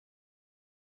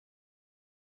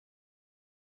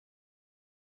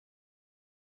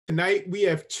Tonight, we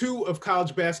have two of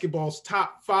college basketball's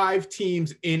top 5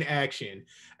 teams in action,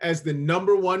 as the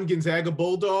 #1 Gonzaga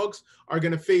Bulldogs are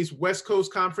going to face West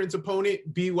Coast Conference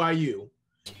opponent BYU.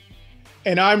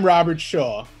 And I'm Robert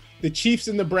Shaw. The Chiefs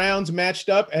and the Browns matched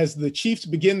up as the Chiefs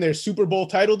begin their Super Bowl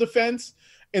title defense,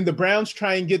 and the Browns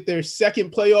try and get their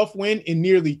second playoff win in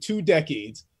nearly 2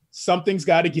 decades. Something's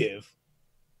got to give.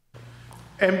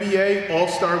 NBA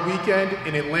All-Star Weekend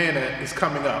in Atlanta is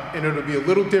coming up, and it'll be a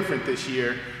little different this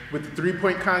year, with the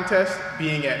three-point contest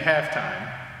being at halftime.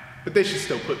 But they should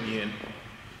still put me in.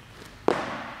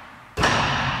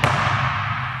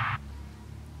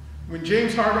 When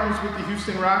James Harden was with the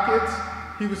Houston Rockets,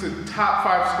 he was a top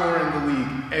 5 scorer in the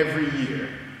league every year.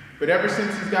 But ever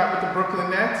since he's got with the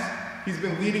Brooklyn Nets, he's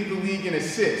been leading the league in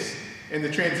assists, and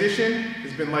the transition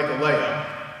has been like a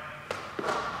layup.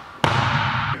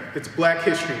 It's Black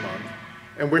History Month,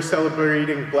 and we're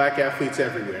celebrating black athletes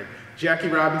everywhere. Jackie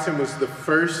Robinson was the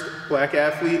first black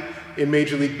athlete in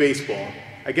Major League Baseball.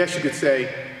 I guess you could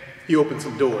say he opened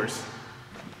some doors.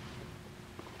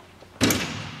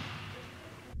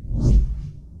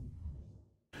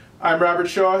 I'm Robert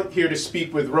Shaw, here to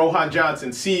speak with Rohan Johnson,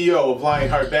 CEO of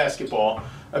Lionheart Basketball,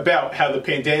 about how the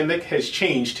pandemic has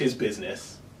changed his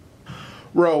business.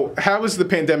 Ro, how has the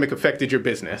pandemic affected your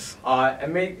business? It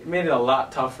made it a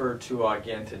lot tougher to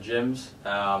get into gyms.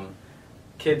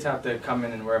 Kids have to come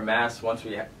in and wear masks once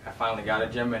we finally got a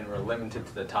gym, and we're limited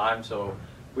to the time. So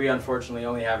we unfortunately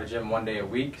only have a gym 1 day a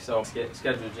week, so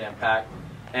schedule jam-packed.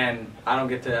 And I don't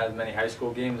get to as many high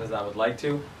school games as I would like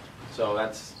to, so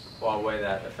that's a way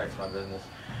that affects my business.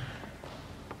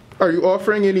 Are you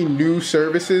offering any new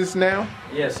services now?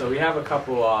 Yeah, so we have a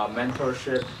couple online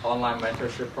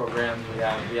mentorship programs. We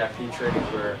have VIP trainings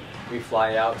where we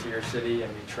fly out to your city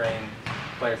and we train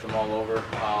players from all over.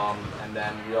 And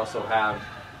then we also have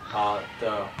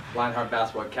the Lionheart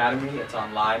Basketball Academy. It's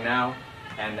online now.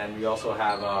 And then we also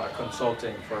have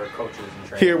consulting for coaches and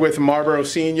trainers. Here with Marlboro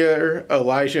Senior,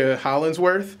 Elijah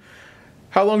Hollinsworth.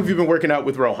 How long have you been working out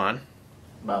with Rohan?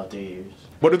 About 3 years.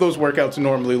 What do those workouts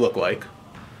normally look like?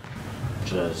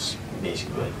 Just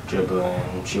basically like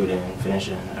dribbling, shooting,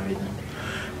 finishing, everything.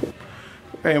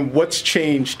 And what's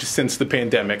changed since the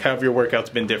pandemic? How have your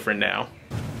workouts been different now?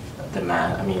 The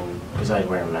mask, because I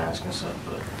wear a mask and stuff,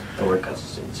 but the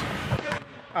workouts are the same.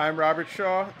 I'm Robert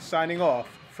Shaw, signing off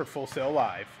for Full Sail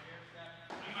Live.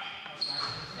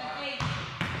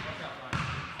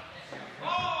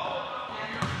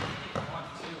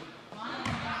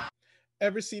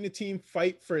 Ever seen a team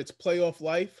fight for its playoff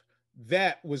life?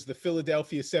 That was the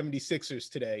Philadelphia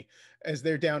 76ers today, as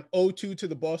they're down 0-2 to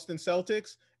the Boston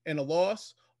Celtics, and a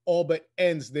loss all but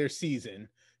ends their season.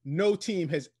 No team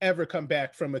has ever come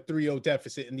back from a 3-0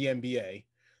 deficit in the NBA.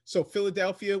 So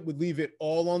Philadelphia would leave it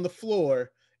all on the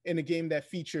floor in a game that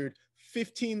featured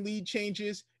 15 lead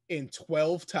changes and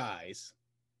 12 ties.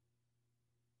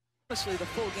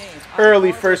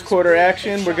 Early first quarter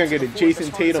action, we're going to get a Jason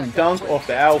Tatum dunk off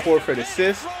the Al Horford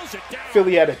assist.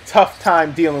 Philly had a tough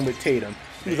time dealing with Tatum.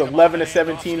 He was 11 of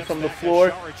 17 from the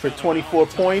floor for 24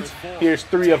 points. Here's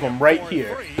 3 of them right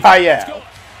here. Payal.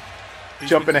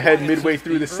 Jumping ahead midway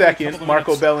through the second,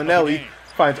 Marco Bellinelli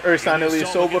finds Ersan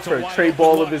Ilyasova for a tray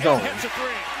ball of his own.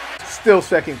 Still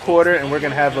second quarter, and we're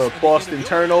going to have a Boston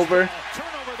turnover.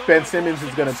 Ben Simmons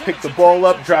is going to pick the ball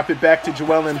up, drop it back to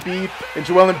Joel Embiid, and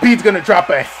Joel Embiid's going to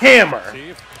drop a hammer.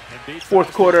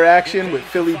 Fourth quarter action with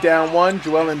Philly down 1,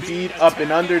 Joel Embiid up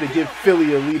and under to give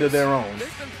Philly a lead of their own.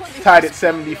 Tied at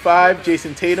 75,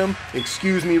 Jason Tatum,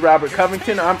 excuse me, Robert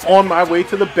Covington, I'm on my way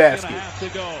to the basket.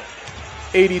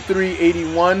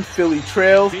 83-81, Philly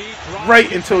trails, right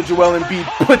until Joel Embiid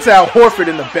puts Al Horford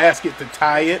in the basket to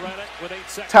tie it.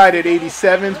 Tied at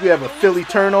 87s, we have a Philly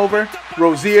turnover.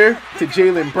 Rozier to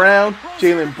Jaylen Brown.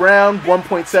 Jaylen Brown,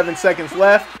 1.7 seconds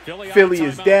left. Philly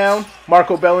is down.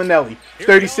 Marco Bellinelli,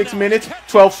 36 minutes,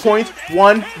 12 points,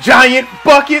 1 giant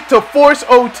bucket to force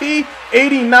OT.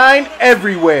 89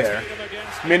 everywhere.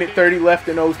 Minute 30 left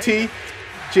in OT.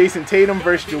 Jason Tatum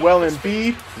versus Joel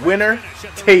Embiid. Winner,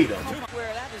 Tatum.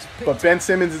 But Ben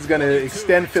Simmons is going to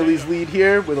extend Philly's lead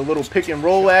here with a little pick and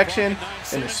roll action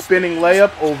and a spinning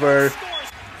layup over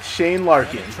Shane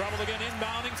Larkin.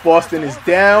 Boston is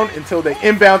down until they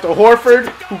inbound to Horford,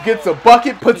 who gets a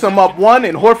bucket, puts them up 1,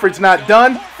 and Horford's not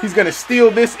done. He's going to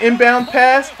steal this inbound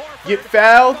pass, get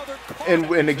fouled, and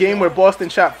in a game where Boston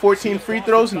shot 14 free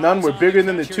throws, none were bigger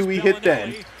than the 2 he hit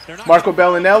then. Marco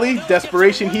Bellinelli,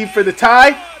 desperation heave for the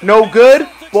tie, no good.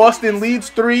 Boston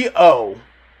leads 3-0.